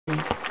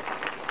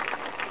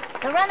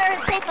The runner is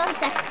safe on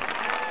second.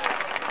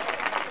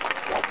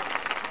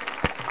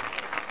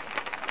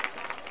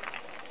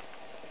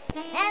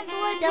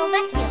 Angela Del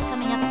Vecchio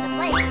coming up at the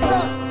plate.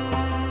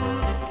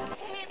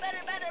 Hey,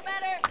 better.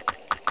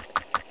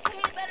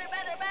 Hey,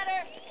 better.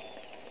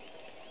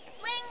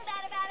 Swing,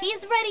 batter.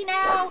 He's ready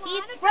now.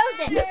 He throws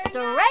it.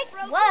 Strike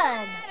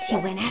one. She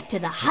went after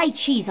the high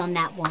cheese on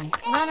that one.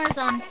 Runners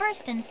on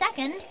first and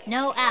second.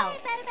 No out.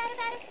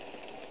 Batter.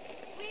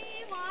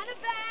 We want a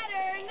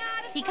batter,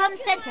 not a He comes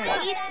center.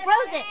 He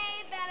throws it.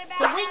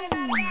 Swing.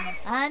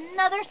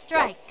 Another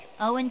strike.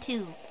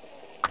 0-2.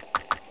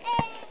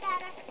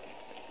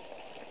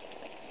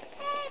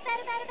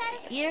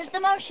 Here's the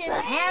motion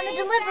and the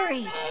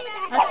delivery.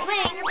 A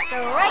swing,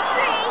 strike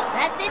three.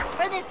 That's it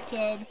for this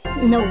kid.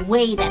 No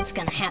way that's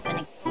gonna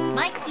happen.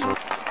 Mikey.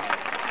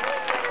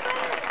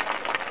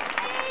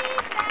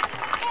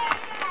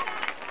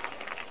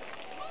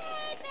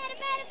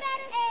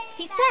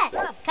 He's set.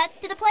 Cuts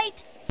to the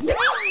plate.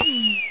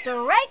 Swing.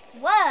 Strike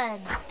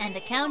one. And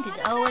the count is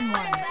 0-1.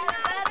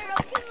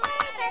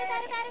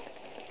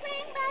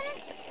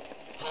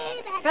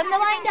 From the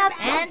windup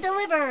and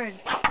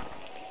delivers.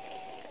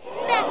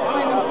 That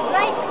one is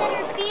right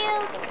center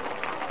field.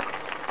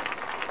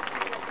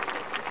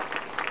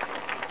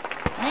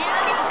 And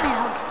it's an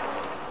out.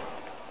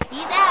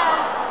 He's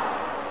out.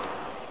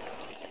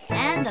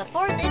 And the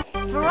fourth is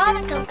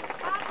Veronica.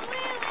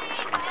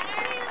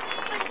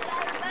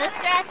 The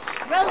stretch,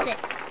 throws it.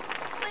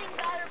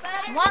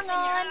 Swung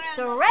on,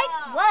 strike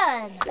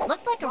one.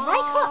 Looked like a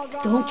right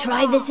hook. Don't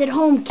try this at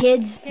home,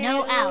 kids.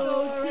 No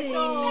out.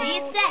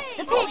 She's set,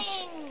 the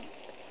pitch.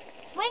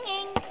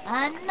 Swinging,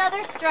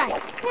 another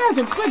strike. Now's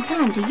a good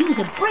time to use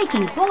a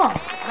breaking ball.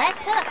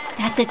 Let's hook.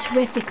 That's a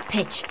terrific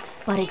pitch,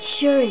 but it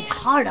sure is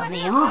hard on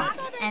the arm.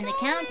 And the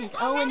count is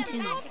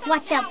 0-2.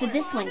 Watch out for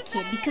this one,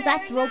 kid, because I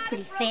throw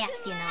pretty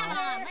fast, you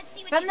know.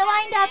 From the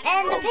windup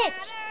and the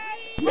pitch.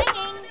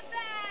 Swinging.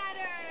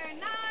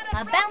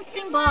 A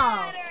bouncing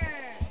ball.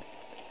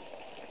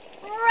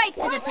 Right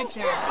to the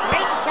pitcher.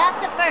 Great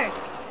shot to first.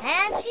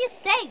 And she's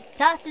safe.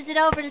 Tosses it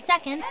over to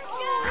second.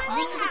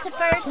 Zings it to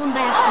first. Come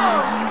back,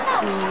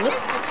 No, she missed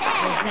the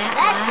tag.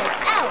 That's it.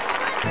 Out.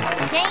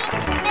 Shane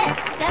Smith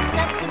steps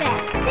up to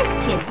bat. This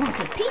kid wants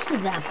a piece of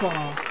that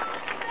ball.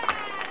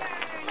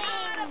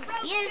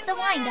 Here's the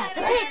windup.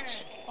 The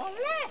pitch.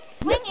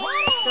 Swinging.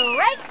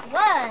 Strike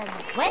one.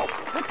 Went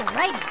with the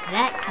righty.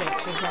 That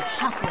pitch is a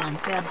tough one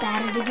for a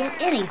batter to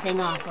get anything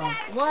off of.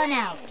 One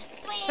out.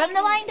 From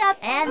the windup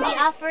and the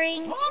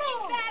offering.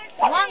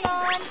 Swung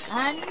on.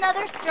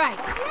 Another strike.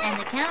 And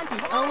the count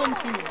is 0-2.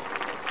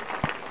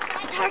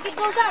 The target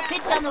goes up.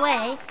 Pitch on the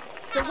way.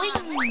 Swing.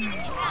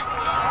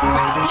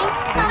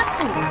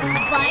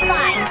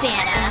 Bye-bye,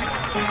 Santa.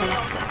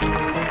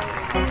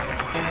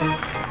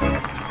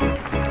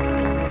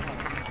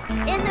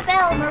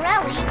 Isabel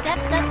Morelli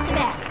steps up to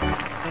bat.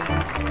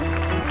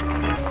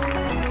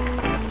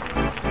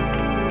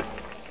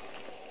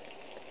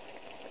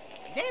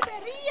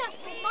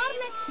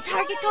 The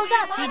target goes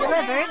up. She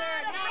delivers.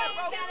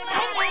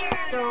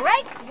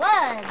 Strike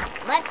one.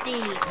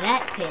 Lefty.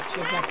 That pitch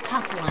is a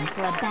tough one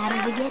for a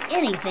batter to get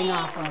anything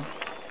off of.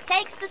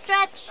 Takes the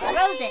stretch.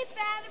 Throws it.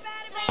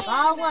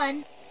 Ball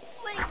one.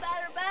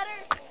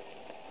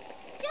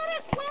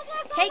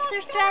 Takes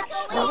her stretch.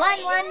 The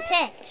 1-1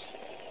 pitch.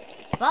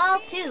 Ball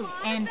two.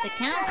 And the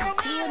count is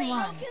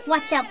 2-1.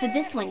 Watch out for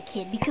this one,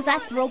 kid, because I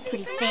throw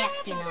pretty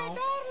fast, you know.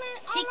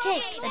 She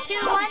kicks the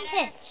 2-1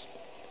 pitch.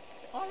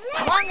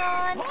 Swung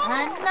on.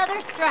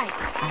 Another strike.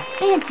 A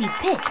fancy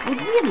pitch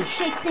would really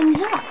shake things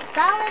up.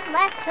 Solid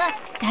left hook.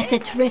 That's a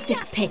terrific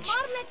pitch,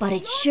 but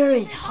it sure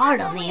is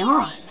hard on the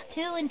arm.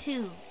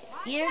 2-2.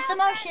 Here's the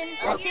motion.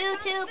 The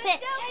 2-2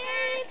 pitch.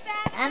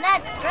 And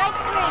that's strike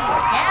three.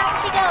 Down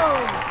she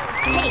goes.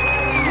 Hey,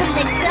 what did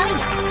they tell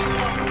you?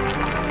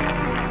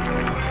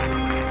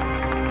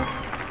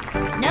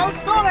 No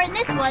score in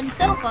this one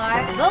so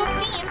far. Both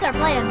teams are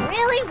playing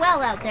really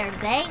well out there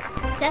today.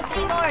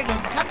 Stephanie Morgan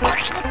comes up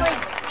to the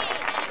plate.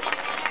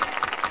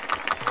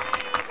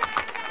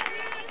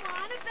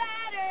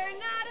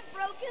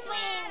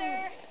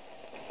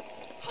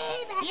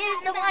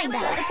 Here's the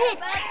windup, the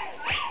pitch.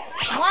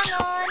 Swung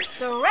on,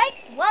 strike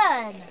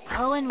one.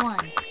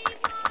 0-1.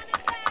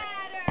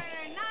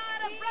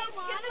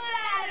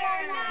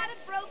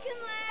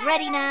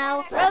 Ready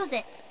now, throws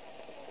it.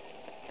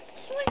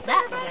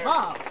 That was a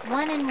ball.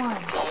 1-1.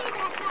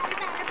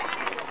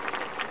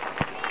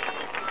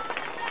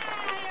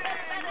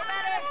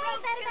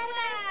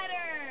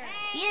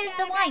 Here's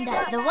the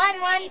windup, the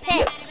 1-1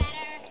 pitch.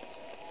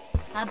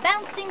 A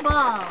bouncing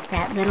ball.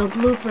 That little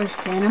blooper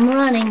sent him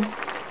running.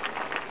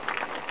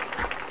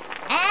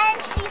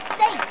 And she's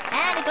safe.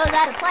 And it goes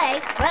out of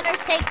play. Runners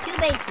take 2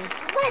 bases.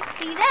 Let's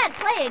see that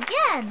play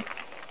again.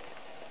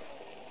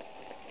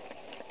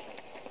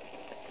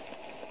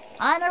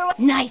 On her way.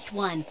 Nice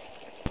one.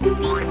 Pete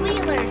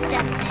Wheeler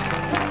steps in.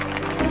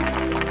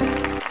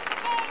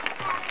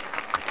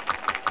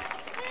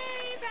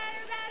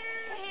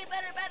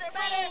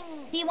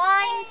 He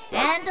winds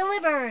and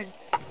delivers.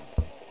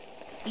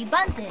 He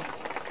bunted.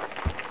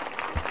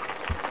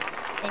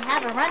 They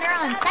have a runner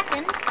on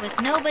second with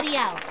nobody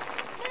out.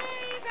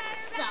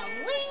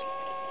 Swing!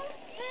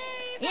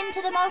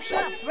 Into the motion,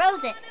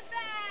 throws it.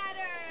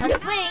 A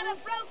swing,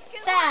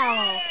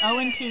 foul,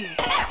 0-2.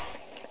 Batter,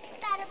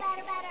 batter,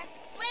 batter.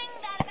 Swing,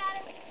 batter,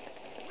 batter.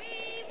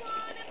 We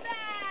want a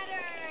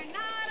batter,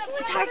 not a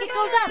The target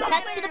goes up,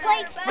 cuts to the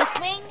plate. The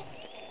swing,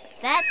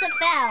 that's a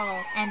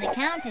foul, and the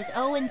count is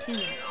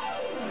 0-2.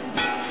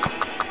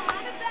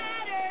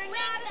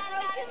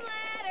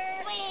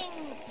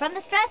 From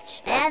the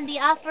stretch, and the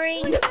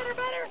offering,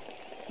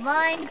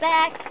 lined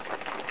back.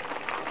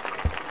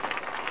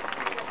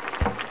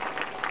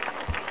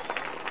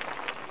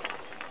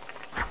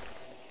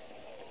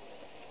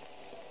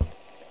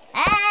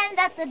 And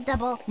that's a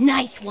double.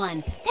 Nice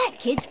one. That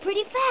kid's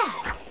pretty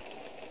fast.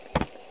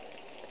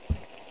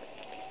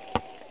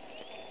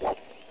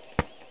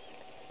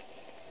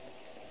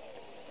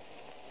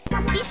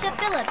 Keisha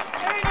Phillips,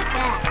 turn it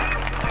back.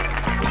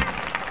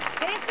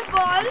 It's a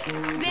ball.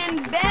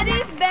 Been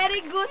very,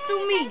 very good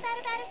to me.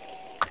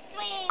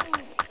 Swing.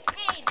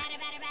 Hey, batter,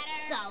 batter, batter.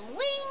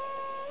 Swing.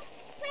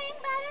 Swing,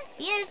 batter.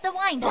 Here's the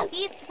windup.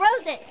 He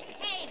throws it.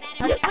 Hey,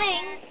 batter, a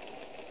swing.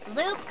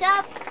 Looped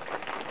up.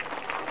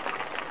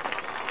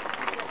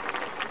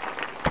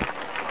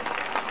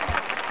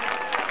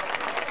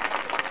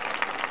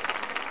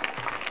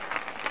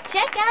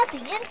 Check out the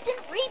instant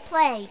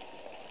replay.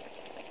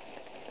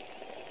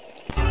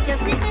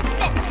 Jacinda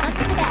Smith comes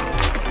to bat.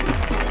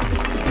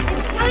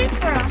 Time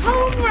for a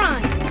home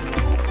run.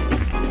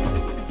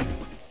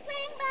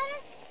 Swing, batter.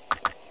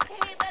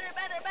 Hey, batter,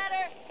 batter,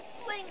 batter.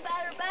 Swing,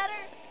 batter,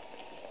 batter.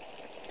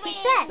 He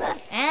set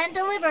and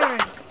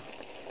delivered.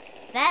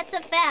 That's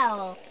a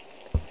foul.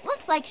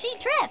 Looks like she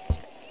tripped.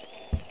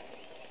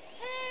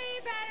 Hey,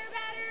 batter,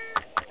 batter.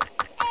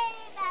 Hey,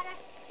 batter.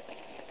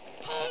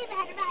 Hey,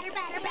 batter, batter,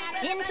 batter, batter.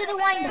 Into the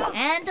windup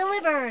and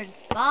delivers.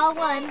 Ball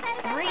 1,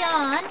 3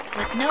 on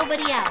with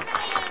nobody out.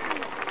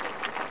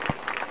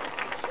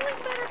 Swing,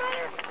 batter,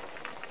 batter.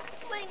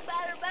 Swing,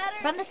 batter, batter.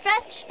 From the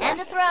stretch and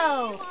the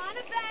throw. Want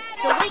a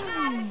batter, The not a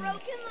wing.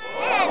 broken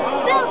leg. And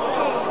built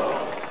it.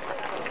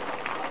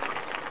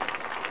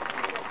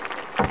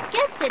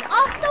 Gets it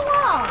off the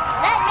wall.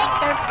 That makes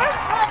their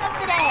first run of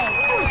the day.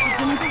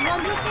 I was beginning to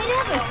wonder if they'd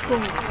ever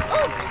score.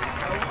 Oops,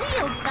 the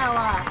wheel fell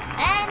off.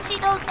 And she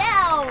goes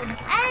down.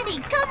 And he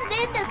comes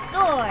in to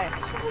score.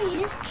 Sweet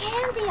as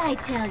candy, I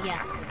tell ya.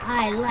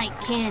 I like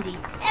candy.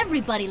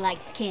 Everybody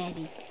likes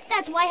candy.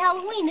 That's why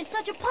Halloween is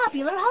such a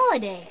popular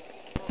holiday.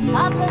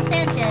 Pablo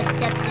Sanchez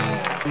steps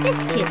in. This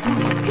kid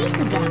wants a piece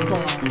of that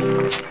ball.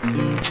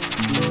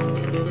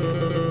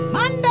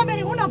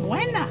 Mándame una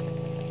buena.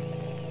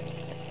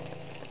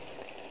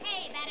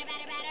 Hey, batter,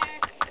 batter, batter.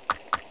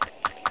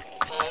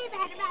 Hey,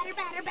 batter, batter,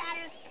 batter,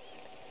 batter.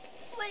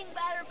 Swing,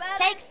 batter,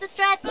 batter. Takes the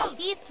stretch.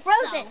 He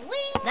throws it.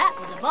 That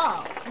was a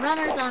ball.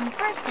 Runners on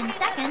first and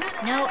second.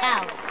 No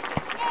out.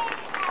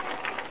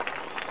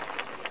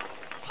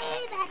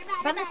 Hey, batter,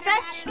 batter, From the batter,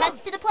 stretch, batter.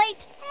 cuts to the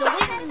plate. The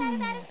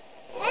wing.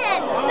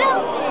 And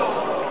built it.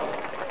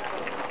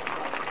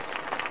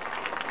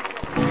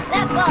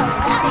 That ball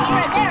is out of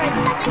here and there is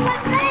nothing but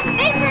red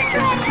vapor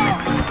trail.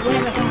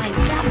 Whoever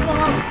finds that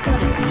ball is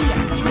gonna be a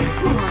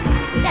tattoo on it.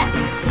 That's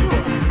for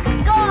sure.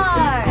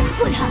 Score.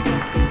 Good hustle.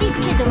 These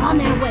kids are on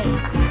their way.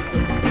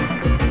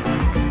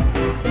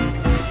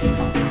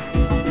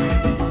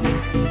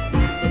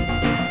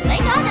 They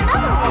got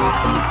another one.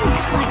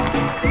 Looks like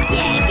it.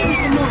 Yeah, give me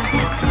some more.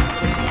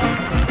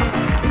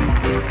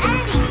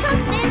 And he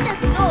comes in to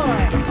score.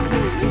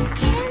 Sweet as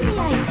candy,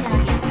 I tell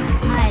ya.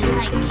 I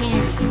like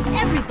candy.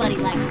 Everybody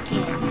likes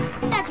candy.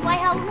 That's why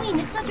Halloween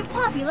is such a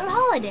popular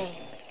holiday.